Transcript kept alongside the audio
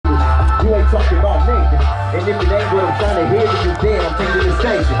talking about Nathan. And if it ain't what I'm trying to hear, then you dead, I'm taking the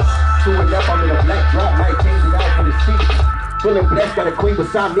station. True enough, I'm in a black drop, might change it out for the season. Feeling blessed, got a queen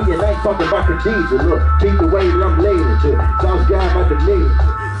beside me, and I ain't talking about Khadijah. Look, keep the way I'm laying to. South guy about the million.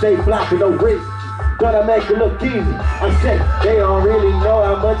 Stay fly for no risk. Gonna make it look easy. I said, they don't really know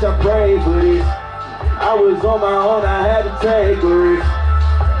how much I prayed for this. I was on my own, I had to take a risk.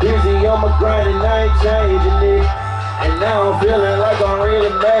 Busy on my grind and I ain't changing it. And now I'm feeling like I'm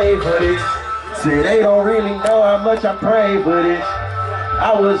really made for this. Say they don't really know how much I prayed for this.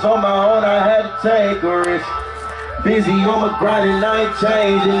 I was on my own, I had to take a risk. Busy on my grind and I ain't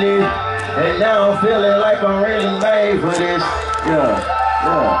changing it. And now I'm feeling like I'm really made for this. Yeah,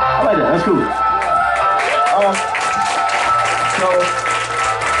 I like that, that's cool. So,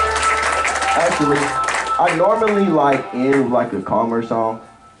 actually, I normally like end with like a calmer song,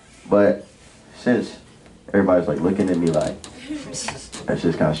 but since everybody's like looking at me like, that's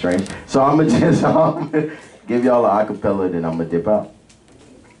just kind of strange. So I'm gonna just give y'all an acapella, then I'm gonna dip out.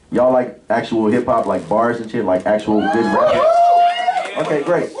 Y'all like actual hip hop, like bars and shit, like actual good rap? Okay,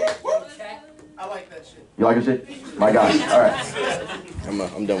 great. I like that shit. You like that shit? My God. All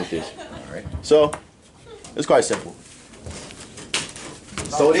right. I'm done with this. All right. So it's quite simple.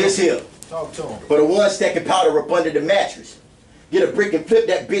 So this here. Talk to him. For the ones stacking powder up under the mattress. Get a brick and flip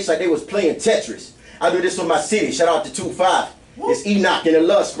that bitch like they was playing Tetris. I do this for my city. Shout out to 2-5. It's Enoch and the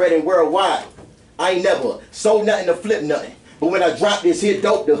love spreading worldwide. I ain't never sold nothing to flip nothing. But when I drop this here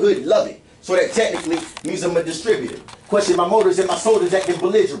dope, the hood love it. So that technically means I'm a distributor. Question my motors and my soldiers acting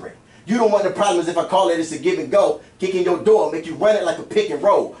belligerent. You don't want the problems if I call it it's a give and go. Kick in your door, make you run it like a pick and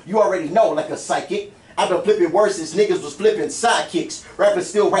roll. You already know like a psychic. I've been flipping worse since niggas was flipping sidekicks. Rappers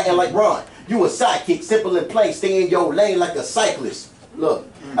still writing like Ron. You a sidekick, simple and plain, stay in your lane like a cyclist. Look,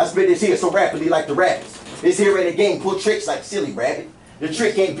 I spit this here so rapidly like the rappers. This here in the game pull tricks like silly rabbit. The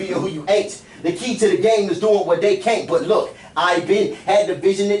trick ain't being who you ain't. The key to the game is doing what they can't. But look, I had the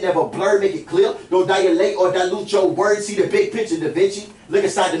vision, it never blur, make it clear. Don't dilate or dilute your words. See the big picture, Da Vinci. Look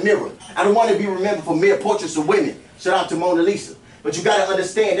inside the mirror. I don't want to be remembered for mere portraits of women. Shout out to Mona Lisa. But you gotta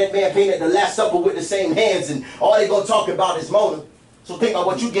understand that man painted the Last Supper with the same hands, and all they gonna talk about is Mona. So think about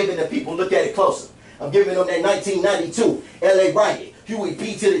what you giving the people. Look at it closer. I'm giving them that 1992 LA riot. Huey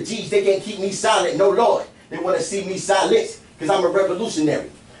P to the G's. They can't keep me silent. No Lord. They wanna see me silenced because I'm a revolutionary.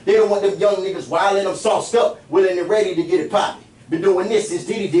 They don't want them young niggas wildin'. I'm sauced up, willing and ready to get it poppin'. Been doing this since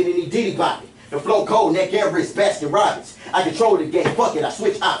Diddy did it, he Diddy poppin'. The flow cold, neck and wrist, Baskin Robbins. I control the game. Fuck it, I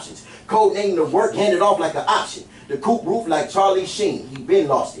switch options. Code name the work, hand it off like an option. The coupe roof like Charlie Sheen, he been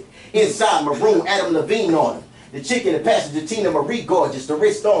lost it. Inside my room, Adam Levine on him. The chick in the passenger, Tina Marie gorgeous. The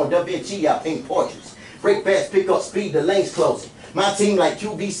wrist on, Da Vinci, I paint portraits. Break fast, pick up speed, the lane's closing. My team like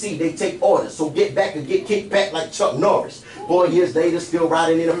QVC, they take orders. So get back or get kicked back like Chuck Norris. 4 years later, still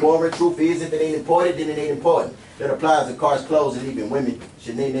riding in a foreign. Truth is, if it ain't important, then it ain't important. That applies to cars, clothes, and even women.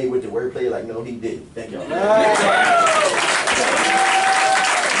 Shanae with the wordplay like, no, he didn't. Thank y'all.